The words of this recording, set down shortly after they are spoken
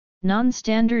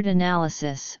Non-standard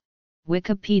analysis,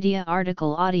 Wikipedia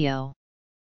article audio.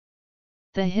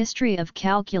 The history of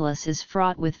calculus is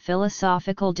fraught with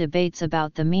philosophical debates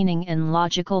about the meaning and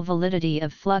logical validity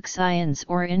of flux ions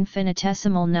or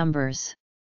infinitesimal numbers.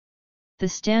 The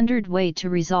standard way to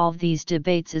resolve these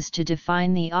debates is to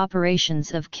define the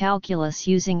operations of calculus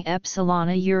using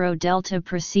epsilon-delta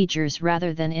procedures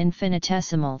rather than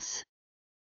infinitesimals.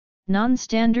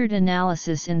 Non-standard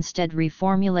analysis instead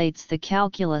reformulates the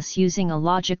calculus using a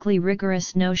logically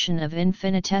rigorous notion of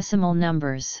infinitesimal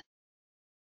numbers.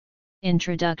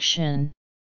 Introduction.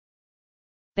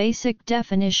 Basic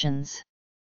definitions.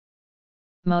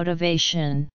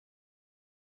 Motivation.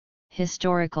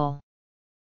 Historical.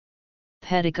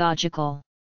 Pedagogical.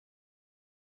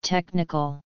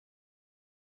 Technical.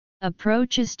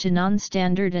 Approaches to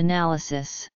non-standard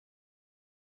analysis.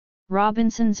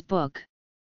 Robinson's book.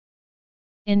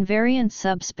 Invariant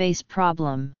subspace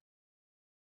problem.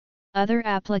 Other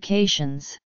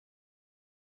applications.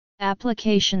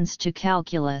 Applications to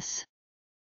calculus.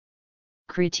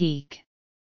 Critique.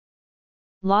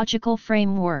 Logical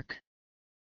framework.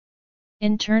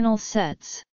 Internal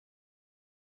sets.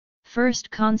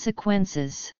 First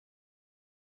consequences.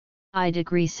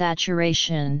 I-degree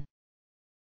saturation.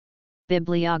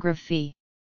 Bibliography.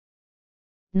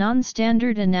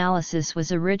 Non-standard analysis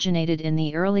was originated in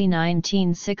the early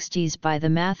 1960s by the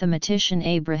mathematician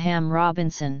Abraham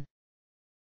Robinson.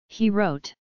 He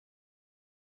wrote,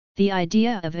 "The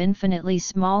idea of infinitely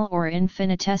small or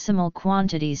infinitesimal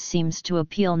quantities seems to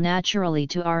appeal naturally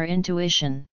to our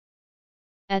intuition.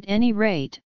 At any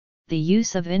rate, the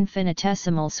use of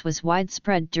infinitesimals was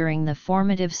widespread during the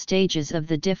formative stages of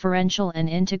the differential and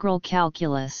integral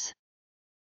calculus.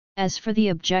 As for the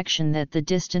objection that the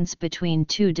distance between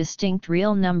two distinct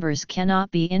real numbers cannot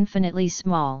be infinitely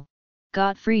small,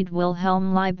 Gottfried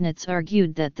Wilhelm Leibniz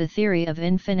argued that the theory of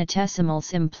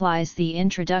infinitesimals implies the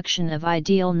introduction of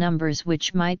ideal numbers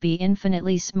which might be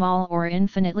infinitely small or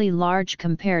infinitely large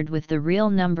compared with the real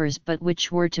numbers but which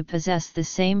were to possess the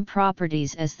same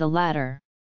properties as the latter."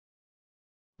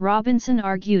 Robinson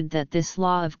argued that this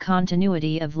law of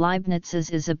continuity of Leibniz's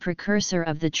is a precursor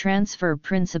of the transfer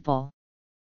principle.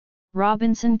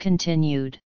 Robinson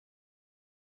continued,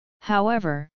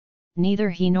 "However, neither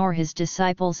he nor his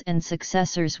disciples and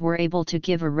successors were able to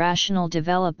give a rational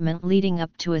development leading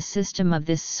up to a system of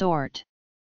this sort.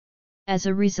 As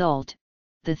a result,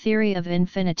 the theory of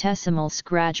infinitesimals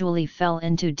gradually fell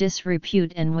into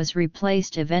disrepute and was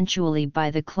replaced eventually by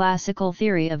the classical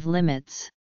theory of limits."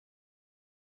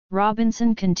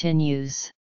 Robinson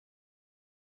continues,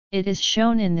 "It is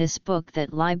shown in this book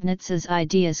that Leibniz's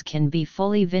ideas can be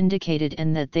fully vindicated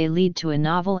and that they lead to a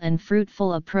novel and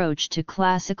fruitful approach to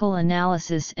classical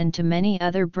analysis and to many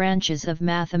other branches of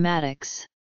mathematics.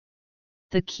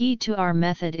 The key to our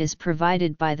method is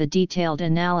provided by the detailed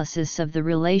analysis of the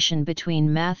relation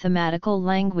between mathematical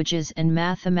languages and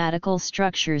mathematical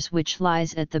structures which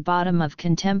lies at the bottom of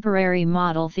contemporary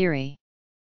model theory."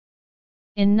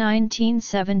 In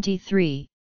 1973,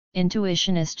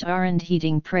 intuitionist Arend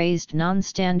Heating praised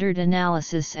non-standard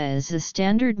analysis as a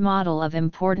standard model of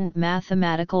important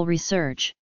mathematical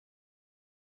research.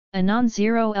 A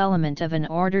non-zero element of an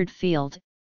ordered field,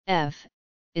 F,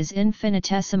 is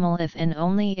infinitesimal if and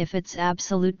only if its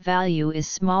absolute value is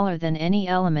smaller than any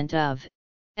element of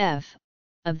F,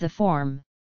 of the form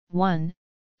 1,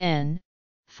 n,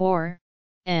 4,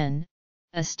 n,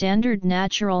 a standard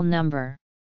natural number.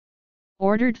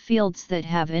 Ordered fields that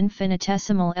have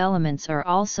infinitesimal elements are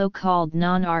also called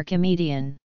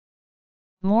non-Archimedean.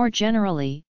 More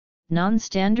generally,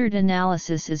 non-standard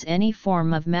analysis is any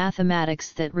form of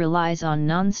mathematics that relies on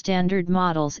non-standard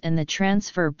models and the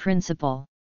transfer principle.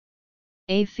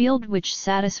 A field which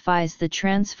satisfies the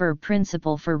transfer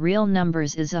principle for real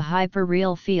numbers is a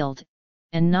hyperreal field,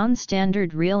 and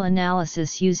non-standard real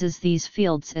analysis uses these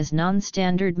fields as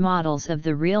non-standard models of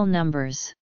the real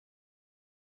numbers.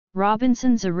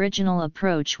 Robinson's original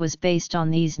approach was based on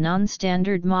these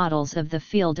non-standard models of the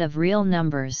field of real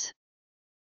numbers.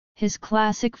 His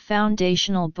classic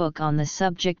foundational book on the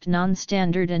subject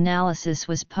non-standard analysis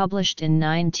was published in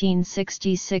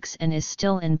 1966 and is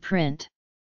still in print.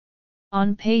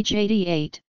 On page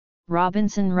 88,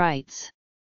 Robinson writes,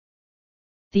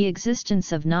 "The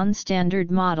existence of non-standard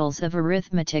models of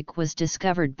arithmetic was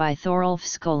discovered by Thorolf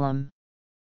Skolem.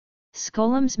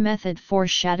 Skolem's method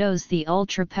foreshadows the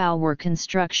ultra-power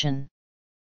construction.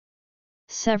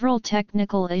 Several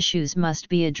technical issues must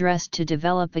be addressed to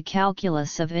develop a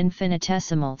calculus of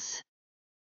infinitesimals.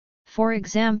 For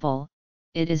example,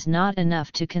 it is not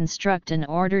enough to construct an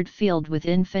ordered field with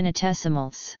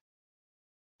infinitesimals.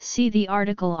 See the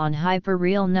article on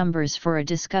hyperreal numbers for a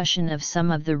discussion of some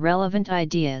of the relevant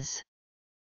ideas.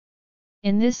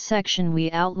 In this section we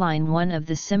outline one of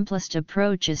the simplest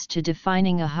approaches to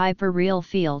defining a hyperreal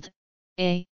field,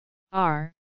 a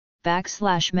R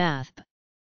 \math.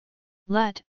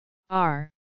 Let R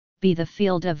be the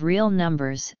field of real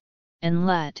numbers, and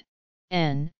let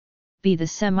N be the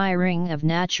semi-ring of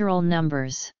natural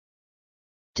numbers.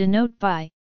 Denote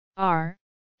by R,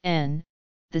 N,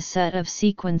 the set of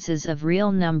sequences of real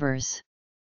numbers.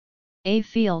 A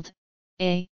field,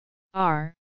 A,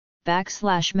 R,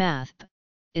 \math,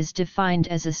 is defined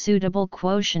as a suitable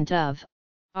quotient of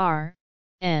R,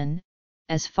 N,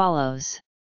 as follows.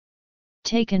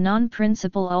 Take a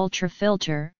non-principal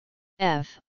ultrafilter,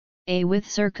 F, A with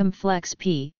circumflex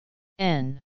P,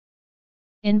 N.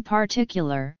 In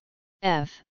particular,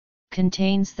 F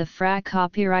contains the Fra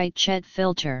copyright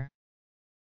filter.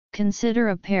 Consider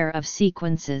a pair of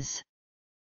sequences.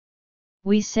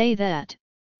 We say that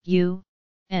U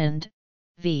and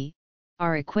V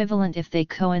are equivalent if they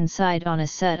coincide on a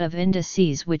set of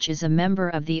indices which is a member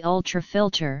of the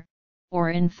ultrafilter, or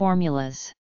in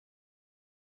formulas.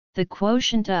 The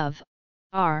quotient of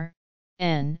R,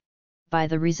 N, by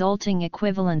the resulting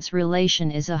equivalence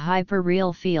relation is a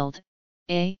hyperreal field,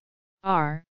 A,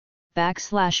 R,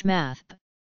 \math,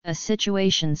 a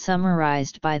situation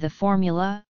summarized by the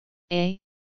formula, A,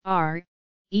 R,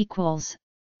 equals,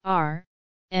 R,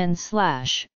 N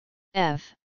slash,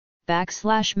 F,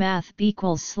 \math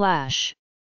equals slash.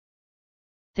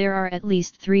 There are at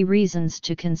least three reasons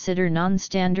to consider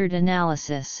non-standard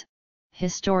analysis: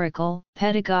 historical,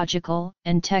 pedagogical,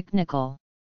 and technical.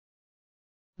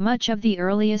 Much of the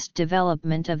earliest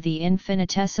development of the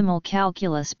infinitesimal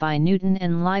calculus by Newton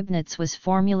and Leibniz was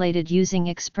formulated using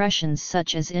expressions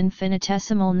such as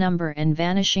infinitesimal number and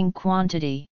vanishing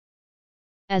quantity.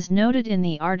 As noted in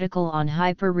the article on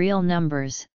hyperreal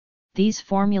numbers, these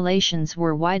formulations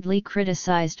were widely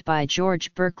criticized by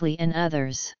George Berkeley and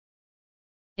others.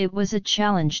 It was a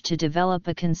challenge to develop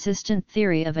a consistent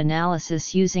theory of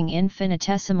analysis using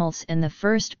infinitesimals, and the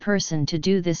first person to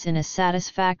do this in a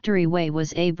satisfactory way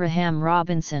was Abraham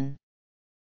Robinson.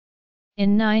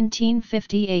 In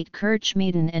 1958,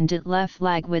 Kirchmeiden and Detlef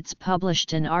Lagwitz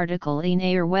published an article in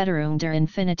Erweiterung der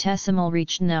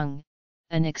Infinitesimalrechnung,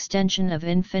 an extension of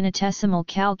infinitesimal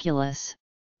calculus,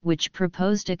 which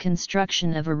proposed a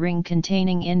construction of a ring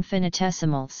containing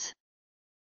infinitesimals.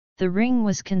 The ring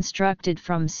was constructed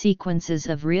from sequences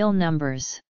of real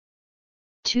numbers.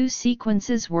 Two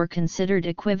sequences were considered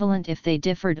equivalent if they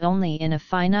differed only in a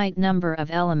finite number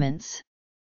of elements.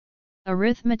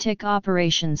 Arithmetic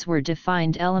operations were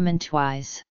defined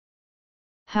elementwise.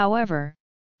 However,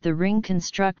 the ring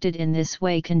constructed in this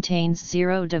way contains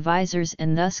zero divisors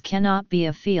and thus cannot be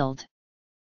a field.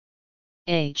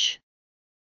 H.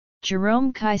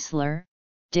 Jerome Keisler,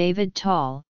 David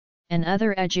Tall, and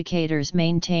other educators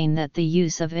maintain that the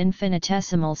use of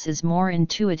infinitesimals is more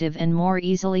intuitive and more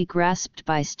easily grasped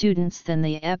by students than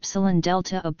the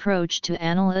epsilon-delta approach to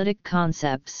analytic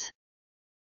concepts.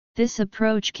 This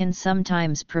approach can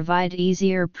sometimes provide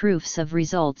easier proofs of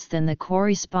results than the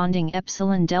corresponding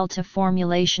epsilon-delta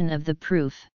formulation of the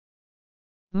proof.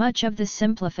 Much of the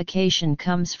simplification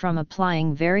comes from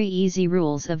applying very easy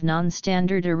rules of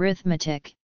non-standard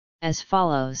arithmetic, as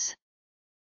follows.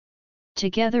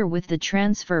 Together with the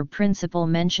transfer principle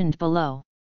mentioned below.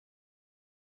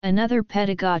 Another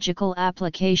pedagogical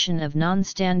application of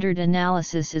non-standard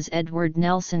analysis is Edward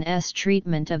Nelson's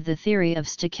treatment of the theory of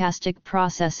stochastic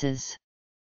processes.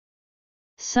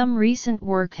 Some recent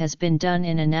work has been done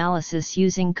in analysis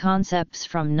using concepts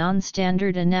from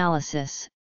non-standard analysis,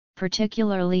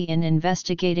 particularly in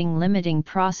investigating limiting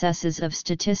processes of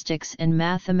statistics and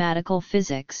mathematical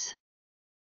physics.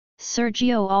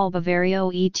 Sergio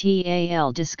Albaverio et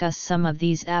al. Discuss some of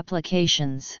these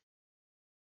applications.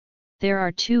 There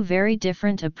are two very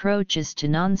different approaches to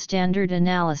non-standard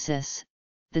analysis,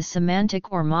 the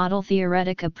semantic or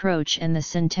model-theoretic approach and the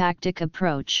syntactic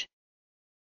approach.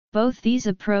 Both these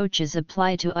approaches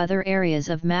apply to other areas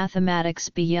of mathematics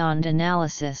beyond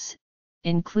analysis,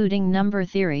 including number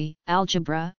theory,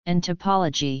 algebra, and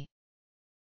topology.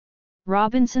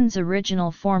 Robinson's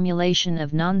original formulation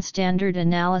of non-standard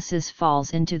analysis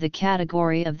falls into the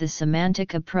category of the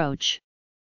semantic approach.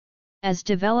 As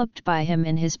developed by him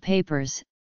in his papers,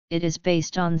 it is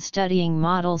based on studying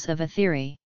models of a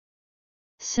theory.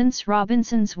 Since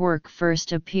Robinson's work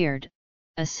first appeared,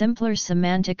 a simpler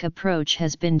semantic approach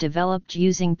has been developed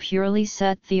using purely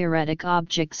set theoretic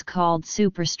objects called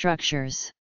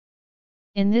superstructures.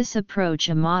 In this approach,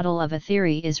 a model of a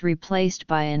theory is replaced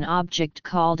by an object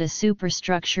called a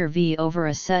superstructure V over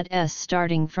a set S.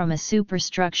 Starting from a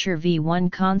superstructure V, one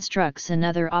constructs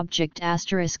another object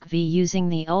 *V using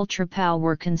the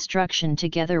ultrapower construction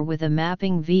together with a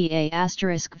mapping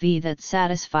VA*V that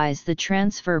satisfies the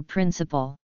transfer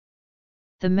principle.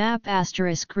 The map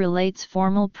 * relates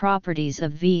formal properties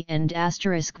of V and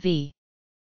 *V.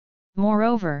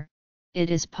 Moreover, it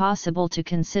is possible to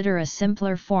consider a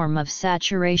simpler form of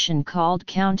saturation called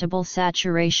countable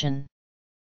saturation.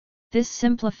 This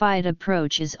simplified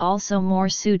approach is also more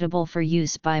suitable for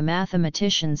use by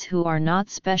mathematicians who are not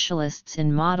specialists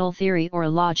in model theory or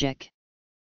logic.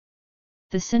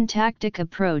 The syntactic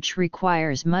approach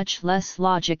requires much less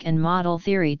logic and model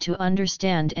theory to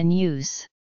understand and use.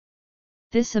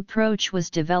 This approach was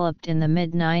developed in the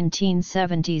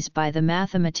mid-1970s by the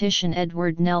mathematician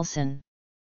Edward Nelson.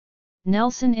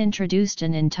 Nelson introduced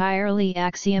an entirely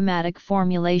axiomatic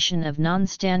formulation of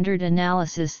non-standard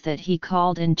analysis that he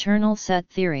called internal set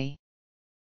theory.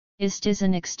 IST is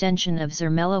an extension of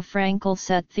Zermelo-Fraenkel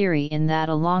set theory in that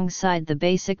alongside the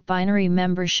basic binary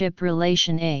membership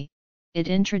relation A, it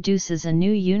introduces a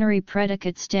new unary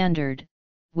predicate standard,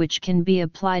 which can be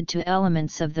applied to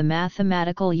elements of the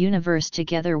mathematical universe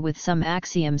together with some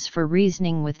axioms for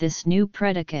reasoning with this new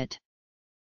predicate.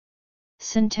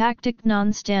 Syntactic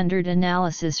non-standard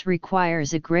analysis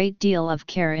requires a great deal of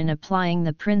care in applying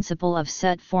the principle of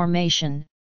set formation,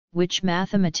 which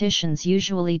mathematicians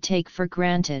usually take for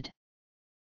granted.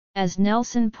 As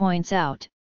Nelson points out,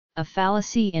 a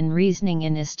fallacy in reasoning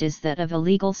in IST is that of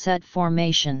illegal set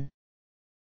formation.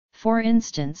 For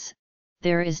instance,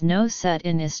 there is no set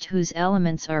in IST whose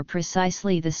elements are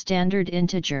precisely the standard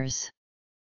integers.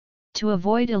 To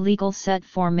avoid illegal set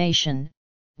formation,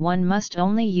 one must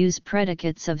only use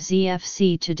predicates of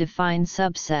ZFC to define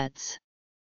subsets.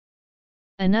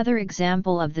 Another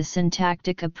example of the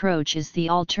syntactic approach is the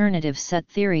alternative set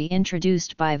theory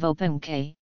introduced by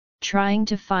Vopenke, trying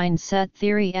to find set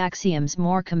theory axioms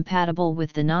more compatible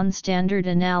with the non-standard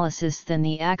analysis than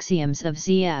the axioms of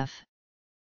ZF.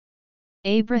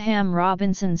 Abraham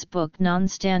Robinson's book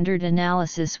Non-Standard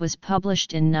Analysis was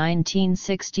published in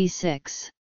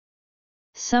 1966.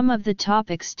 Some of the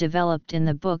topics developed in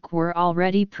the book were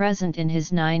already present in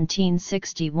his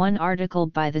 1961 article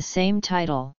by the same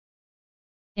title.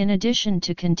 In addition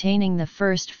to containing the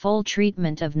first full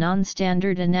treatment of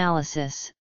non-standard analysis,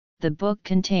 the book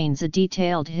contains a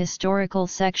detailed historical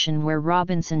section where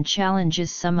Robinson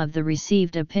challenges some of the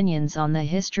received opinions on the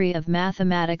history of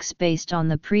mathematics based on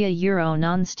the pre-Euro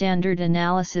non-standard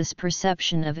analysis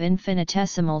perception of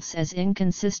infinitesimals as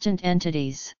inconsistent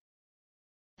entities.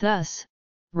 Thus,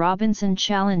 Robinson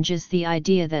challenges the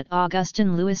idea that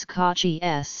Augustin Louis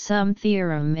Cauchy's sum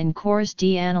theorem in Cours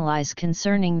d'analyse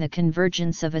concerning the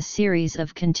convergence of a series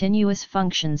of continuous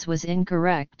functions was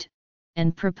incorrect,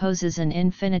 and proposes an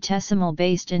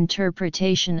infinitesimal-based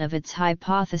interpretation of its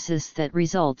hypothesis that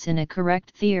results in a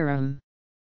correct theorem.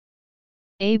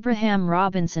 Abraham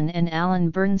Robinson and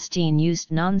Alan Bernstein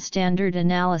used non-standard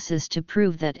analysis to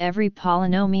prove that every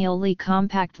polynomially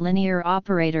compact linear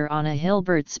operator on a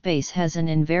Hilbert space has an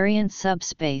invariant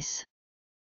subspace.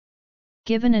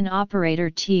 Given an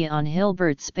operator T on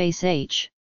Hilbert space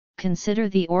H, consider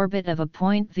the orbit of a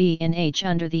point V in H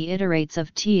under the iterates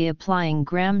of T. Applying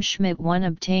Gram-Schmidt one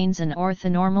obtains an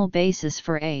orthonormal basis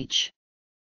for H.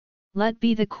 Let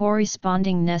be the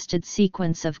corresponding nested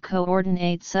sequence of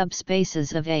coordinate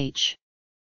subspaces of H.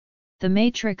 The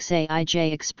matrix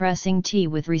Aij expressing T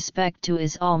with respect to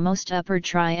is almost upper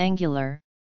triangular,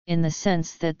 in the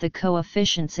sense that the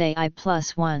coefficients Ai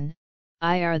plus 1,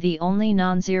 I are the only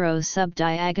non-zero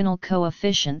subdiagonal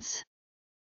coefficients.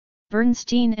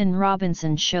 Bernstein and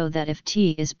Robinson show that if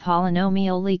T is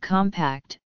polynomially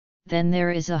compact, then there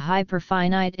is a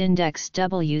hyperfinite index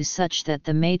W such that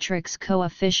the matrix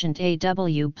coefficient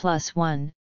AW plus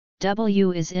 1,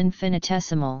 W is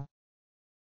infinitesimal.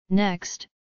 Next,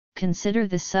 consider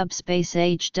the subspace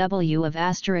HW of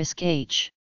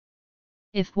 *H.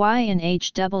 If Y in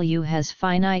HW has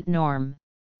finite norm,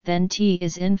 then T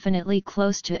is infinitely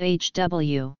close to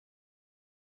HW.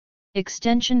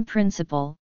 Extension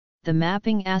principle. The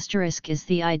mapping * is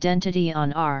the identity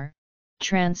on R,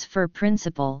 transfer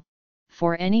principle,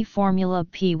 for any formula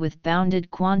P with bounded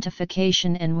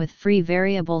quantification and with free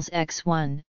variables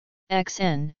x1,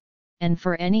 xn, and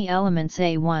for any elements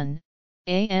a1,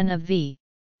 an of V,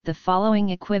 the following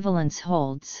equivalence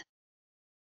holds.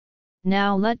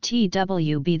 Now let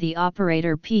TW be the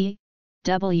operator P,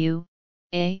 W,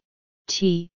 A,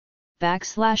 T,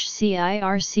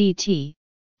 \CIRCT,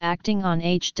 acting on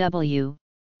HW,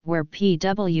 where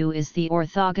PW is the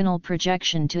orthogonal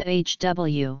projection to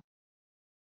HW.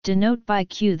 Denote by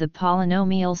Q the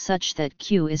polynomial such that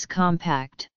Q is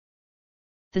compact.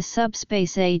 The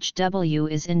subspace HW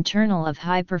is internal of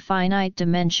hyperfinite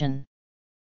dimension.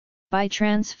 By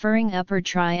transferring upper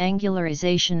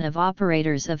triangularization of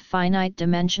operators of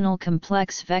finite-dimensional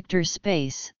complex vector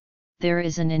space, there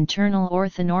is an internal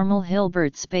orthonormal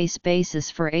Hilbert space basis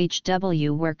for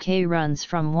HW where K runs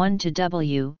from 1 to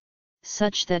W,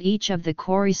 such that each of the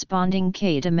corresponding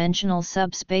K-dimensional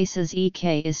subspaces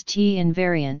EK is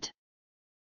T-invariant.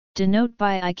 Denote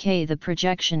by IK the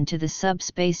projection to the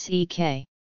subspace EK.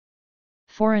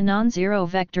 For a non-zero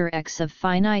vector X of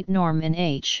finite norm in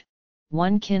H,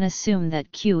 one can assume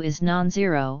that Q is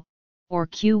non-zero, or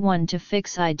Q1 to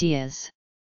fix ideas.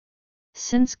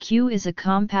 Since Q is a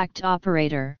compact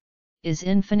operator, is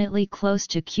infinitely close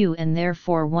to Q and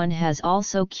therefore one has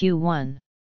also Q1.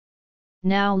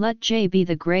 Now let J be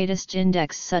the greatest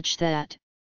index such that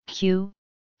Q,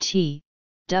 T,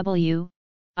 W,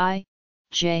 I,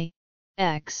 J,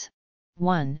 X,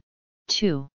 1,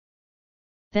 2.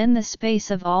 Then the space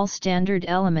of all standard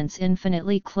elements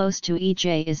infinitely close to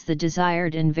EJ is the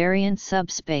desired invariant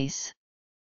subspace.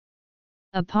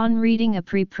 Upon reading a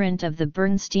preprint of the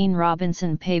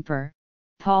Bernstein-Robinson paper,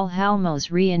 Paul Halmos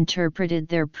reinterpreted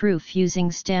their proof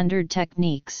using standard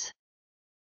techniques.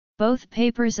 Both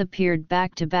papers appeared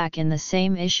back-to-back in the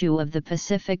same issue of the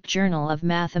Pacific Journal of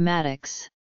Mathematics.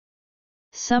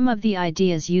 Some of the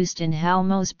ideas used in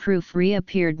Halmos' proof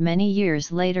reappeared many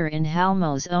years later in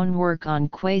Halmos' own work on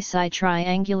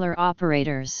quasi-triangular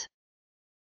operators.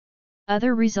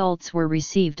 Other results were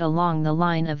received along the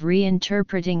line of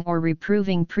reinterpreting or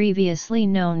reproving previously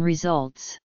known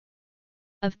results.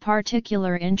 Of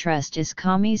particular interest is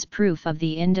Kami's proof of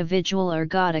the individual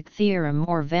ergodic theorem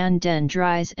or van den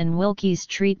Dries and Wilke's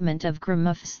treatment of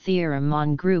Gromeff's theorem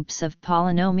on groups of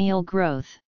polynomial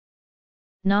growth.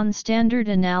 Non-standard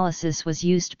analysis was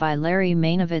used by Larry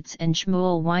Mainovitz and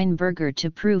Shmuel Weinberger to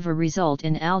prove a result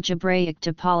in algebraic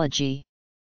topology.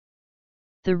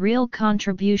 The real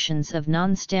contributions of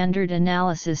non-standard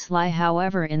analysis lie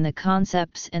however in the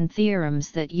concepts and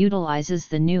theorems that utilizes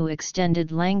the new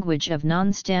extended language of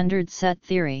non-standard set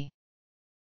theory.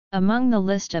 Among the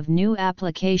list of new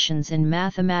applications in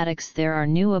mathematics there are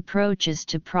new approaches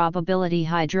to probability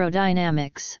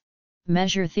hydrodynamics,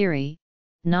 measure theory,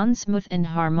 non-smooth and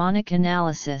harmonic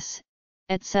analysis,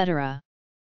 etc.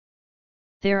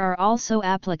 There are also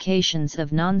applications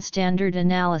of non-standard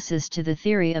analysis to the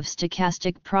theory of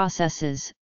stochastic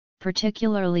processes,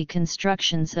 particularly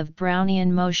constructions of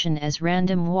Brownian motion as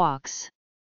random walks.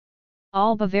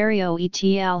 Albaverio et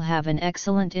al. Have an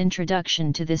excellent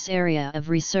introduction to this area of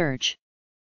research.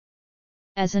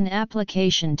 As an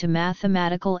application to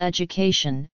mathematical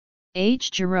education,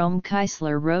 H. Jerome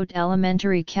Keisler wrote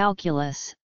Elementary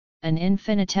Calculus, an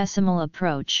infinitesimal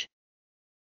approach.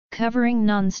 Covering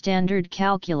non-standard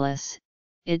calculus,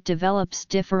 it develops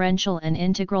differential and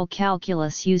integral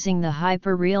calculus using the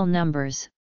hyperreal numbers,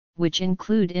 which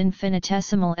include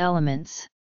infinitesimal elements.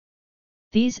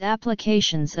 These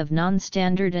applications of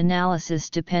non-standard analysis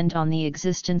depend on the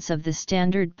existence of the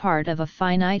standard part of a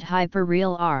finite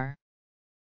hyperreal R.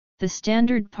 The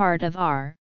standard part of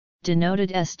R,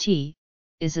 denoted St,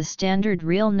 is a standard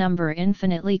real number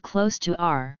infinitely close to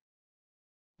R.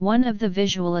 One of the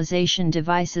visualization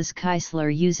devices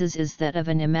Keisler uses is that of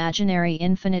an imaginary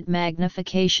infinite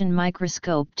magnification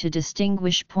microscope to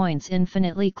distinguish points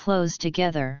infinitely close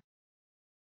together.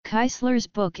 Keisler's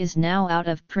book is now out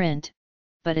of print,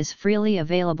 but is freely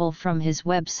available from his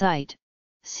website.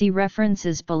 See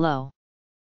references below.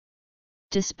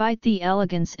 Despite the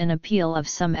elegance and appeal of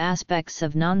some aspects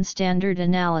of non-standard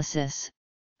analysis,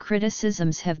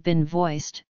 criticisms have been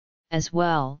voiced, as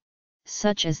well,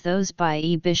 such as those by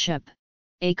E. Bishop,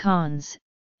 A. Kahns,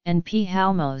 and P.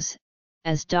 Halmos,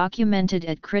 as documented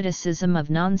at Criticism of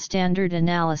Non-Standard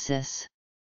Analysis.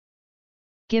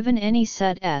 Given any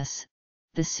set S,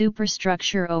 the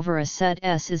superstructure over a set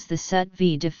S is the set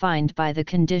V defined by the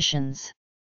conditions.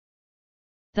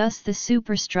 Thus the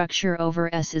superstructure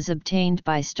over S is obtained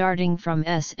by starting from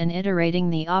S and iterating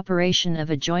the operation of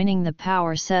adjoining the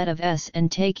power set of S and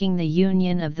taking the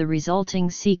union of the resulting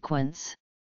sequence.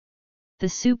 The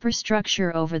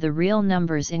superstructure over the real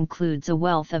numbers includes a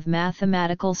wealth of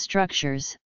mathematical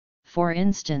structures. For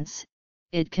instance,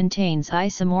 it contains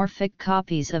isomorphic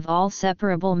copies of all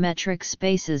separable metric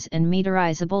spaces and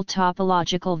meterizable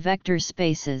topological vector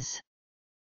spaces.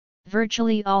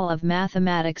 Virtually all of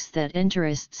mathematics that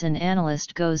interests an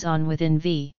analyst goes on within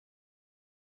V.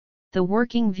 The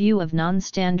working view of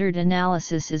non-standard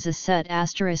analysis is a set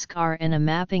 *R and a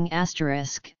mapping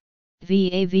 *,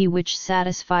 VAV which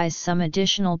satisfies some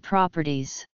additional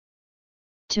properties.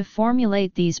 To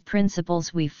formulate these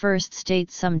principles we first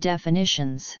state some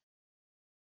definitions.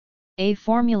 A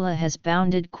formula has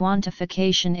bounded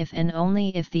quantification if and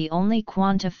only if the only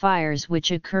quantifiers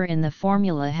which occur in the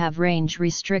formula have range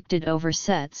restricted over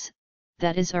sets,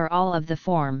 that is are all of the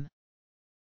form.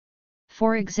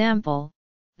 For example,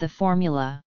 the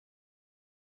formula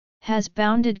has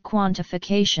bounded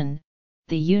quantification,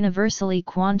 the universally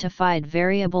quantified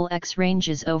variable x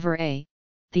ranges over A,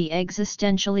 the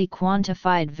existentially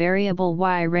quantified variable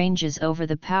y ranges over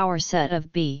the power set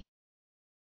of B.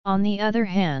 On the other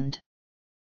hand,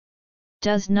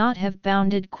 does not have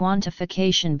bounded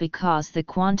quantification because the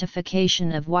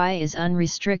quantification of y is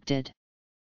unrestricted.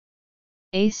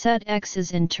 A set X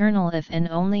is internal if and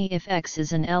only if X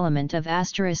is an element of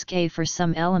 *A for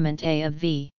some element A of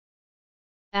V.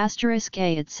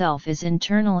 *A itself is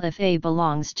internal if A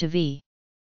belongs to V.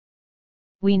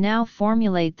 We now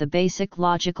formulate the basic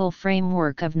logical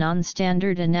framework of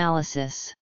non-standard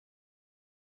analysis.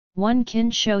 One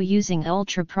can show using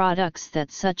ultra-products that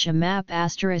such a map *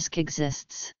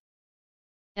 exists.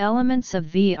 Elements of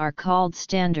V are called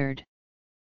standard.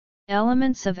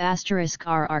 Elements of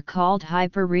 *R are called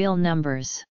hyperreal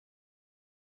numbers.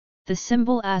 The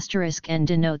symbol *N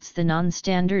denotes the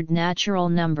non-standard natural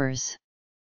numbers.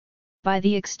 By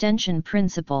the extension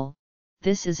principle,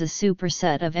 this is a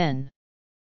superset of N.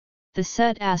 The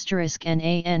set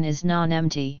 *NaN is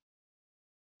non-empty.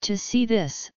 To see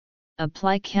this,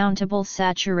 apply countable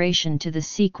saturation to the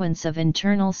sequence of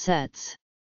internal sets.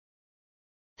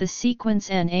 The sequence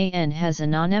NaN has a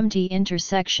non-empty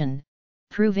intersection,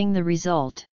 proving the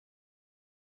result.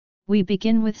 We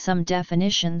begin with some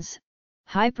definitions.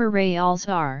 Hyperreals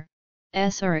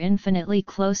S are infinitely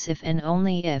close if and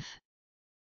only if.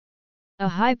 A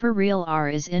hyperreal R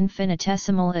is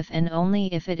infinitesimal if and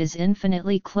only if it is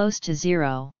infinitely close to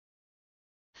 0.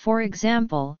 For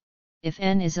example, if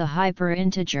n is a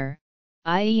hyperinteger,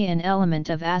 i.e. an element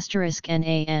of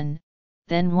 *NaN,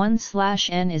 then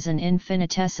 1/n is an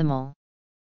infinitesimal.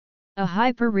 A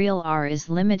hyperreal R is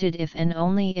limited if and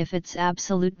only if its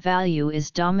absolute value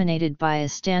is dominated by a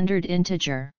standard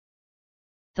integer.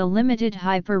 The limited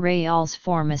hyperreals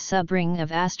form a subring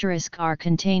of *R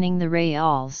containing the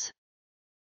reals.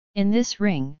 In this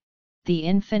ring, the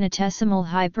infinitesimal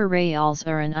hyperreals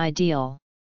are an ideal.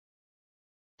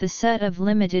 The set of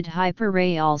limited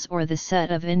hyperreals or the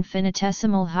set of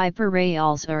infinitesimal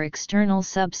hyperreals are external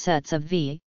subsets of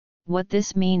V. What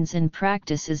this means in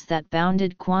practice is that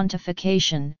bounded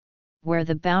quantification, where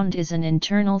the bound is an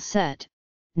internal set,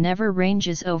 never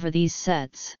ranges over these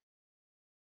sets.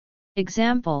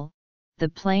 Example: the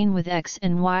plane with x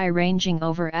and y ranging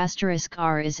over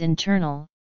 *R is internal,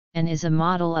 and is a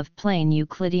model of plane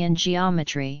Euclidean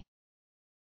geometry.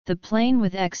 The plane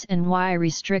with x and y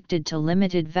restricted to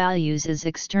limited values is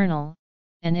external,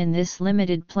 and in this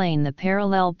limited plane the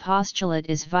parallel postulate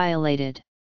is violated.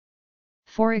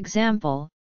 For example,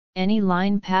 any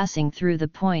line passing through the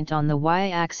point on the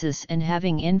y-axis and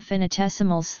having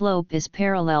infinitesimal slope is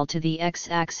parallel to the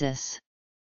x-axis.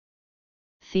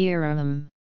 Theorem: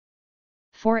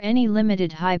 for any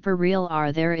limited hyperreal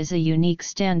R there is a unique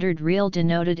standard real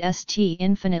denoted St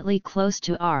infinitely close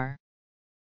to R.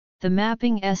 The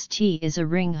mapping St is a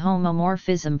ring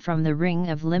homomorphism from the ring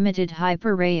of limited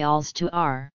hyperreals to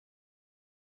R.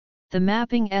 The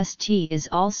mapping St is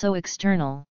also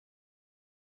external.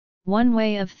 One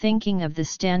way of thinking of the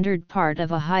standard part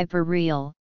of a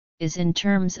hyperreal is in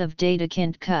terms of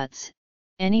Dedekind cuts.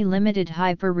 Any limited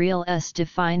hyperreal S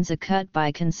defines a cut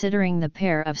by considering the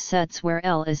pair of sets where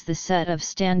L is the set of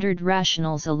standard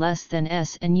rationals A less than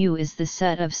S and U is the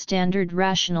set of standard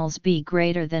rationals B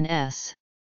greater than S.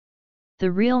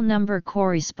 The real number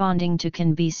corresponding to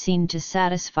can be seen to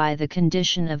satisfy the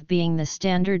condition of being the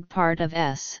standard part of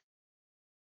S.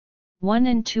 One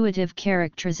intuitive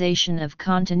characterization of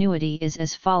continuity is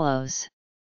as follows.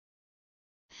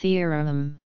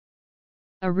 Theorem: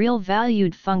 a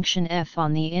real-valued function f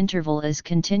on the interval is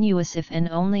continuous if and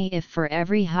only if for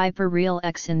every hyperreal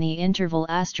x in the interval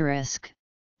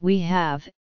 *, we have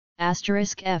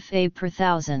 *f a per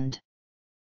thousand.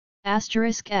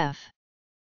 *f.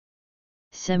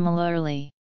 Similarly,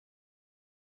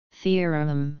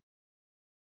 theorem: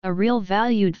 a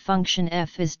real-valued function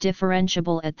f is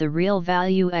differentiable at the real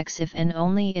value x if and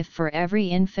only if for every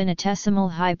infinitesimal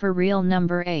hyperreal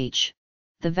number h,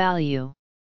 the value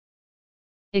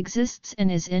exists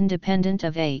and is independent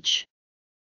of h.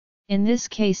 In this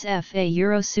case f a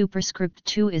euro superscript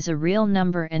 2 is a real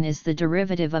number and is the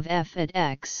derivative of f at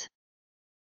x.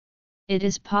 It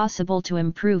is possible to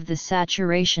improve the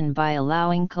saturation by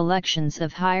allowing collections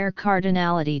of higher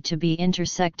cardinality to be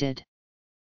intersected.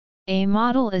 A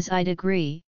model is I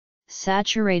degree,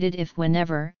 saturated if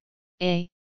whenever a,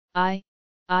 I,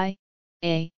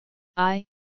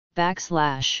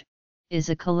 backslash, is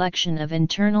a collection of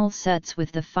internal sets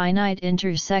with the finite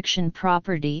intersection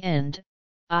property and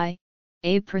I,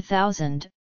 a per thousand,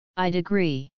 I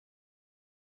degree.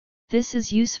 This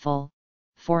is useful,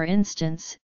 for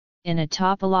instance, in a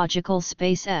topological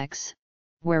space X,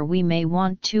 where we may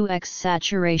want 2x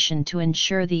saturation to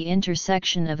ensure the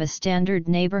intersection of a standard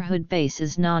neighborhood base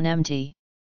is non-empty.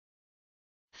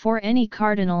 For any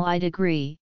cardinal I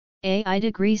degree, a I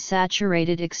degree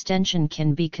saturated extension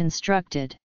can be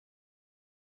constructed.